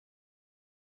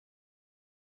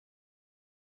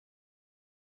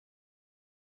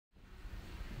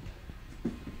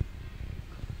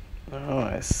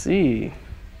see.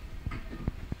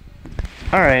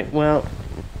 Alright, well,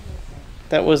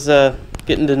 that was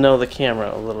getting to know the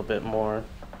camera a little bit more.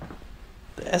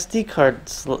 The SD card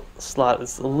slot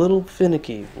is a little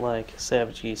finicky, like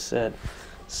Savage Geese said.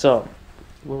 So,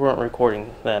 we weren't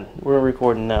recording then. We're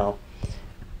recording now.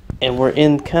 And we're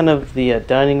in kind of the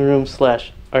dining room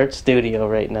slash art studio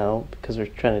right now because we're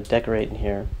trying to decorate in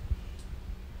here.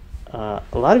 A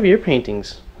lot of your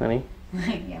paintings, honey.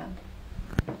 Yeah.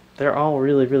 They're all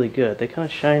really, really good. They kind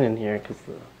of shine in here because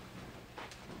the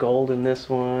gold in this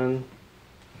one.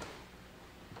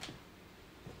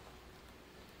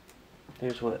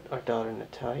 There's what our daughter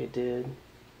Natalia did.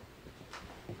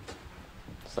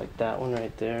 It's like that one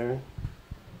right there.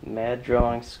 Mad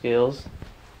drawing skills.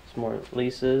 Some more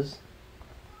Lisa's.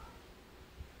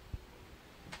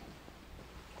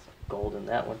 Gold in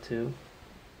that one too.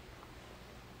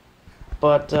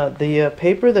 But the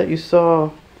paper that you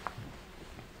saw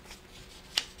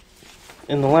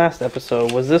in the last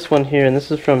episode was this one here, and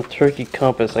this is from Turkey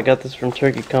Compass. I got this from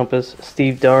Turkey Compass.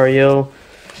 Steve Dario.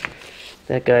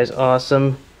 That guy's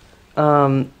awesome.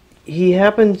 He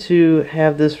happened to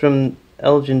have this from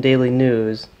Elgin Daily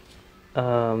News.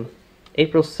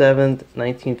 April 7th,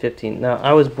 1915. Now,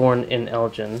 I was born in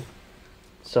Elgin,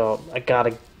 so I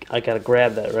gotta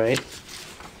grab that, right?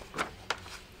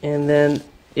 And then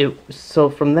so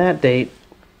from that date,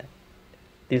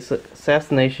 the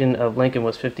assassination of Lincoln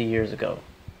was 50 years ago.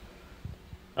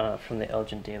 From the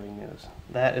Elgin Daily News.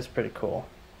 That is pretty cool.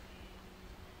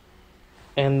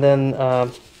 And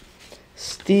then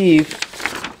Steve,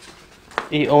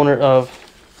 the owner of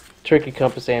Turkey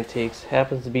Compass Antiques,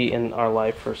 happens to be in our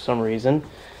life for some reason.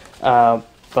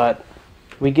 But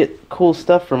we get cool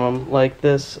stuff from him, like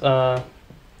this.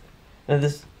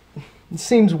 This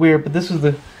seems weird, but this is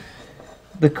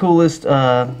the coolest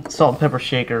salt and pepper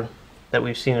shaker that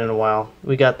we've seen in a while.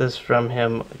 We got this from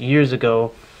him years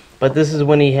ago, but this is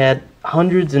when he had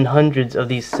hundreds and hundreds of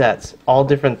these sets, all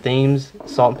different themes,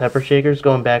 salt and pepper shakers,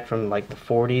 going back from like the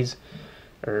 40s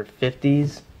or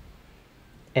 50s.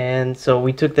 And so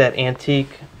we took that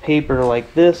antique paper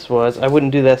like this was. I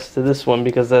wouldn't do this to this one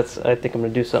because I think I'm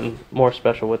going to do something more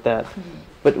special with that. Mm-hmm.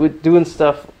 But with doing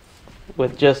stuff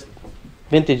with just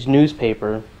vintage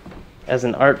newspaper as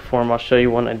an art form, I'll show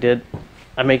you one I did.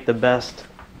 I make the best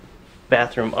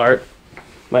bathroom art.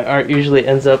 My art usually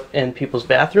ends up in people's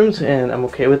bathrooms, and I'm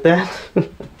okay with that.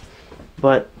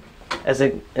 But as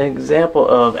an example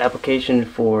of application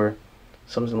for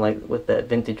something like with that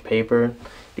vintage paper,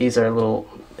 these are little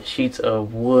sheets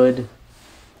of wood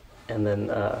and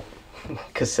then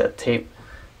cassette tape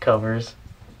covers.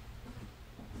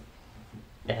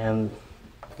 And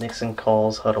Nixon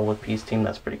calls Huddle with Peace Team.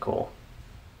 That's pretty cool.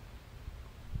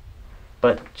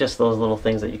 But just those little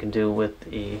things that you can do with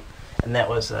the... And that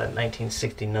was a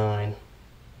 1969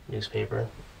 newspaper.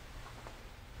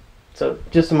 So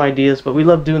just some ideas, but we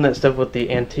love doing that stuff with the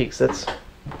antiques.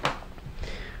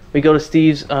 We go to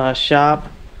Steve's shop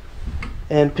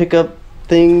and pick up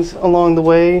things along the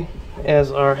way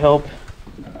as our help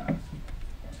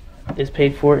is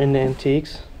paid for in the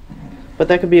antiques. But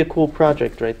that could be a cool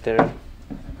project right there.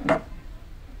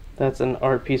 That's an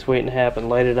art piece waiting to happen.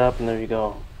 Light it up and there you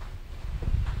go.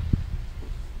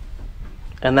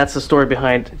 And that's the story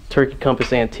behind Turkey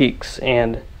Compass Antiques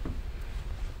and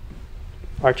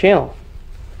our channel.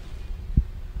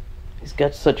 He's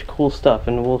got such cool stuff,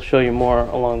 and we'll show you more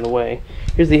along the way.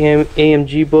 Here's the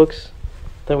AMG books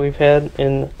that we've had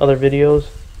in other videos.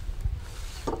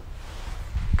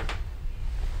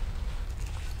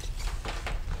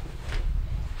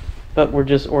 But we're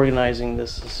just organizing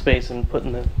this space and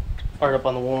putting the art up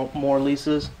on the wall, more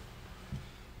Lisa's.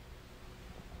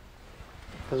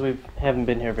 Because we haven't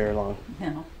been here very long.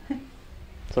 No.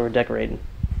 So we're decorating.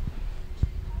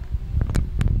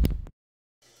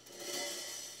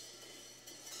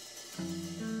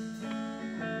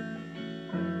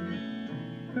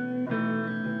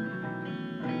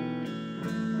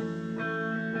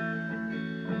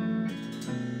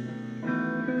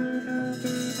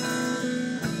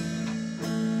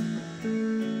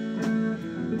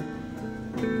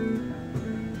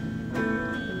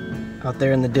 Out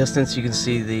there in the distance you can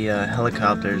see the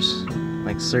helicopters,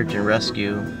 like search and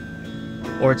rescue,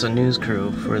 or it's a news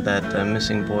crew for that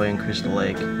missing boy in Crystal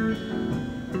Lake.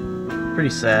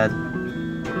 Pretty sad.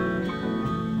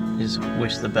 Just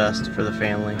wish the best for the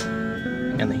family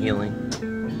and the healing.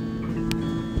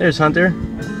 There's Hunter.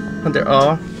 Hunter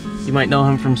Awe. You might know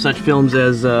him from such films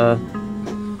as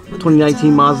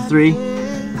 2019 Mazda 3.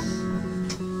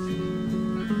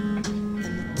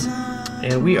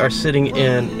 And we are sitting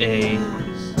in a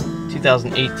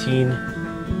 2018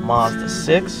 Mazda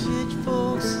 6.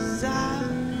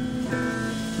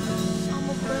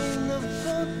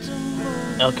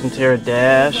 Alcantara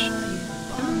dash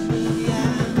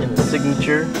and the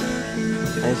signature.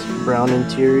 Nice brown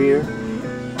interior.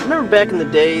 I remember back in the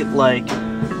day, like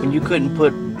when you couldn't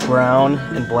put brown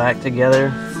and black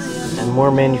together, and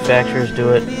more manufacturers do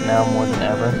it now more than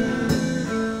ever.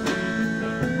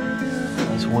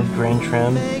 Nice wood grain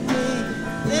trim.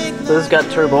 So this got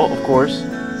turbo, of course.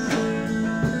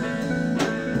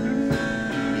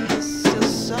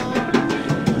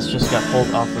 This just got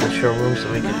pulled off of the showroom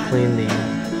so we could clean the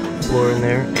floor in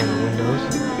there and the windows.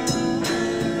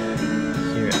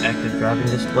 Here's your active driving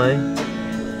display.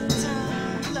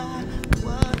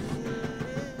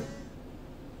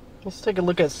 Let's take a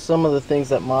look at some of the things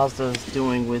that Mazda is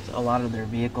doing with a lot of their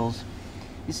vehicles.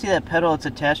 You see that pedal, it's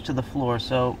attached to the floor,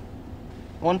 so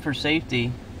one for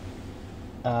safety.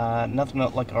 Nothing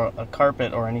like a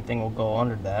carpet or anything will go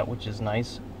under that, which is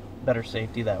nice. Better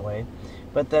safety that way.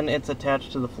 But then it's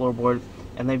attached to the floorboard,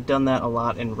 and they've done that a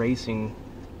lot in racing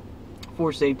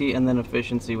for safety and then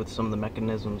efficiency with some of the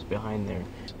mechanisms behind there.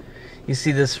 You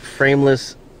see this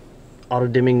frameless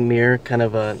auto-dimming mirror, kind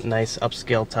of a nice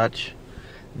upscale touch.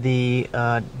 The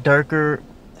darker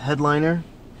headliner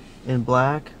in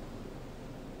black.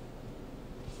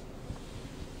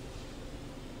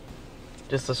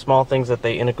 Just the small things that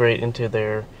they integrate into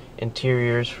their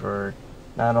interiors for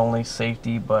not only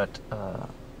safety but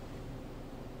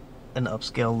an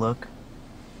upscale look.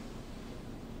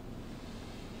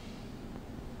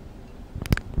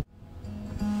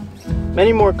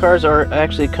 Many more cars are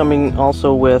actually coming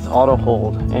also with auto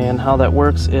hold, and how that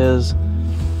works is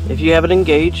if you have it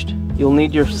engaged, you'll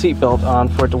need your seatbelt on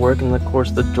for it to work, and of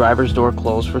course the driver's door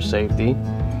closed for safety.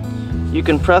 You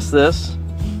can press this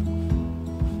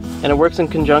and it works in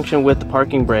conjunction with the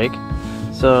parking brake.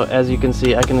 So as you can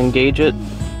see, I can engage it,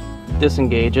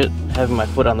 disengage it, having my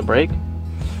foot on the brake,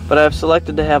 but I've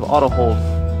selected to have auto hold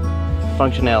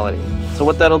functionality. So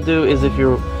what that'll do is if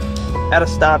you're at a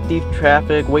stop, deep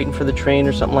traffic, waiting for the train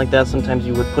or something like that, sometimes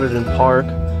you would put it in park.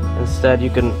 Instead, you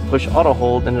can push auto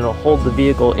hold and it'll hold the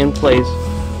vehicle in place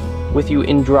with you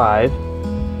in drive,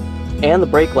 and the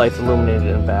brake lights illuminated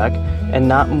in back, and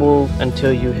not move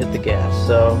until you hit the gas.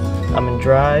 So I'm in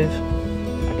drive,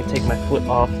 I can take my foot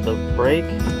off the brake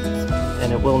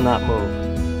and it will not move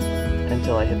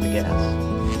until I hit the gas.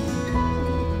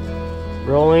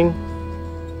 Rolling,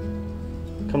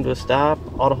 come to a stop,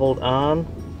 auto hold on,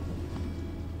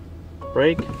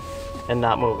 brake, and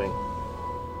not moving.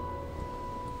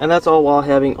 And that's all while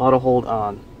having auto hold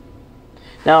on.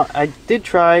 Now I did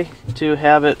try to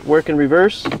have it work in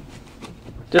reverse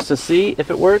just to see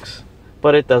if it works,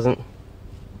 but it doesn't.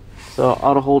 So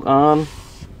auto hold on,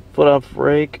 foot off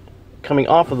brake, coming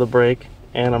off of the brake,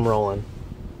 and I'm rolling.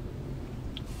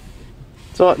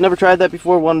 So I've never tried that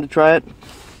before, wanted to try it,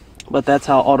 but that's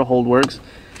how auto hold works.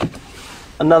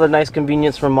 Another nice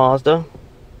convenience from Mazda.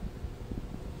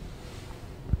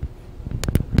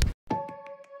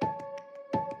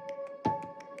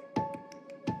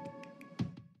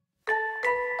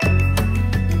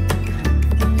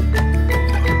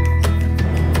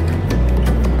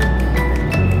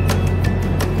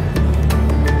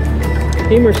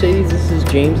 Hey Mercedes, this is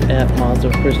James at Mazda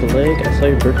of Crystal Lake. I saw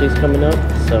your birthday's coming up,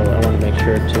 so I want to make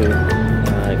sure to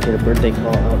get a birthday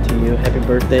call out to you. Happy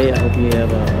birthday. I hope you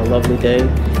have a lovely day.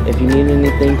 If you need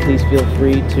anything, please feel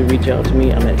free to reach out to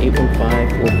me. I'm at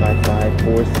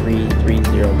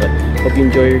 815-455-4330. But hope you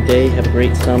enjoy your day, have a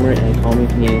great summer, and call me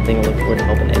if you need anything. I look forward to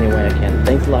helping any way I can.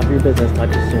 Thanks a lot for your business.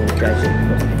 Talk to you soon. Drive safe.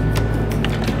 Bye-bye.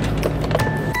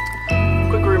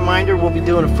 Reminder, we'll be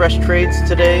doing a fresh trades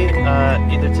today,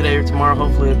 either today or tomorrow.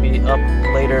 Hopefully it'll be up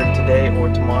later today or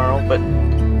tomorrow. But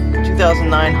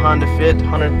 2009 Honda Fit,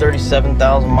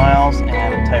 137,000 miles,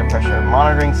 and a tire pressure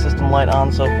monitoring system light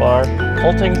on so far.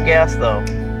 Full tank of gas though.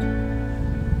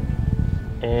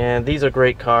 And these are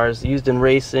great cars, used in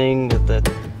racing with the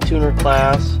tuner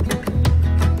class.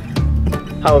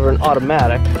 However, an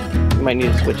automatic, you might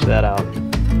need to switch that out.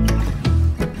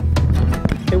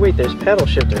 Hey wait, there's paddle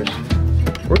shifters.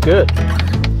 We're good.